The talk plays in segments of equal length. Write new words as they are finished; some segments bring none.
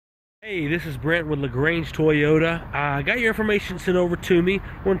Hey, this is Brent with LaGrange Toyota. I got your information sent over to me.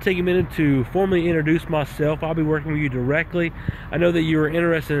 I want to take a minute to formally introduce myself. I'll be working with you directly. I know that you were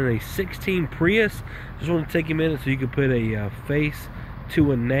interested in a 16 Prius. Just want to take a minute so you can put a face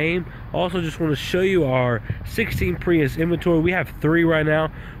to a name. Also, just want to show you our 16 Prius inventory. We have three right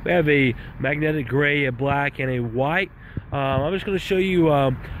now. We have a magnetic gray, a black, and a white. I'm just going to show you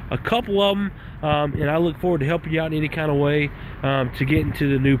a couple of them, and I look forward to helping you out in any kind of way to get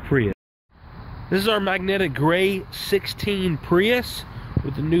into the new Prius. This is our magnetic gray 16 Prius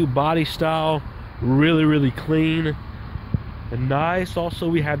with the new body style, really clean and nice. Also,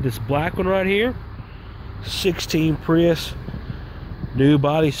 we have this black one right here, 16 Prius, new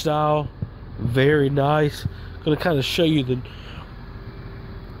body style, very nice. Going to kind of show you the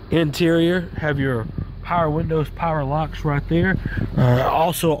interior. Have your power windows, power locks right there.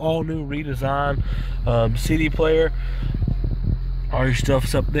 Also, all new redesign CD player. All your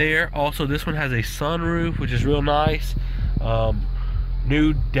stuff's up there. Also, this one has a sunroof, which is real nice.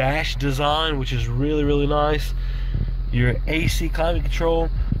 New dash design, which is really nice. Your AC climate control.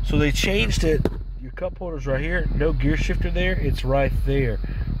 So they changed it. Your cup holders right here. No gear shifter there. It's right there,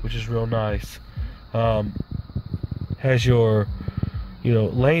 which is real nice. Has your,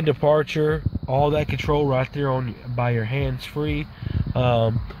 lane departure. All that control right there on by your hands-free.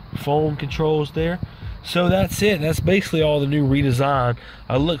 Phone controls there. So that's it. That's basically all the new redesign.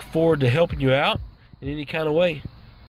 I look forward to helping you out in any kind of way.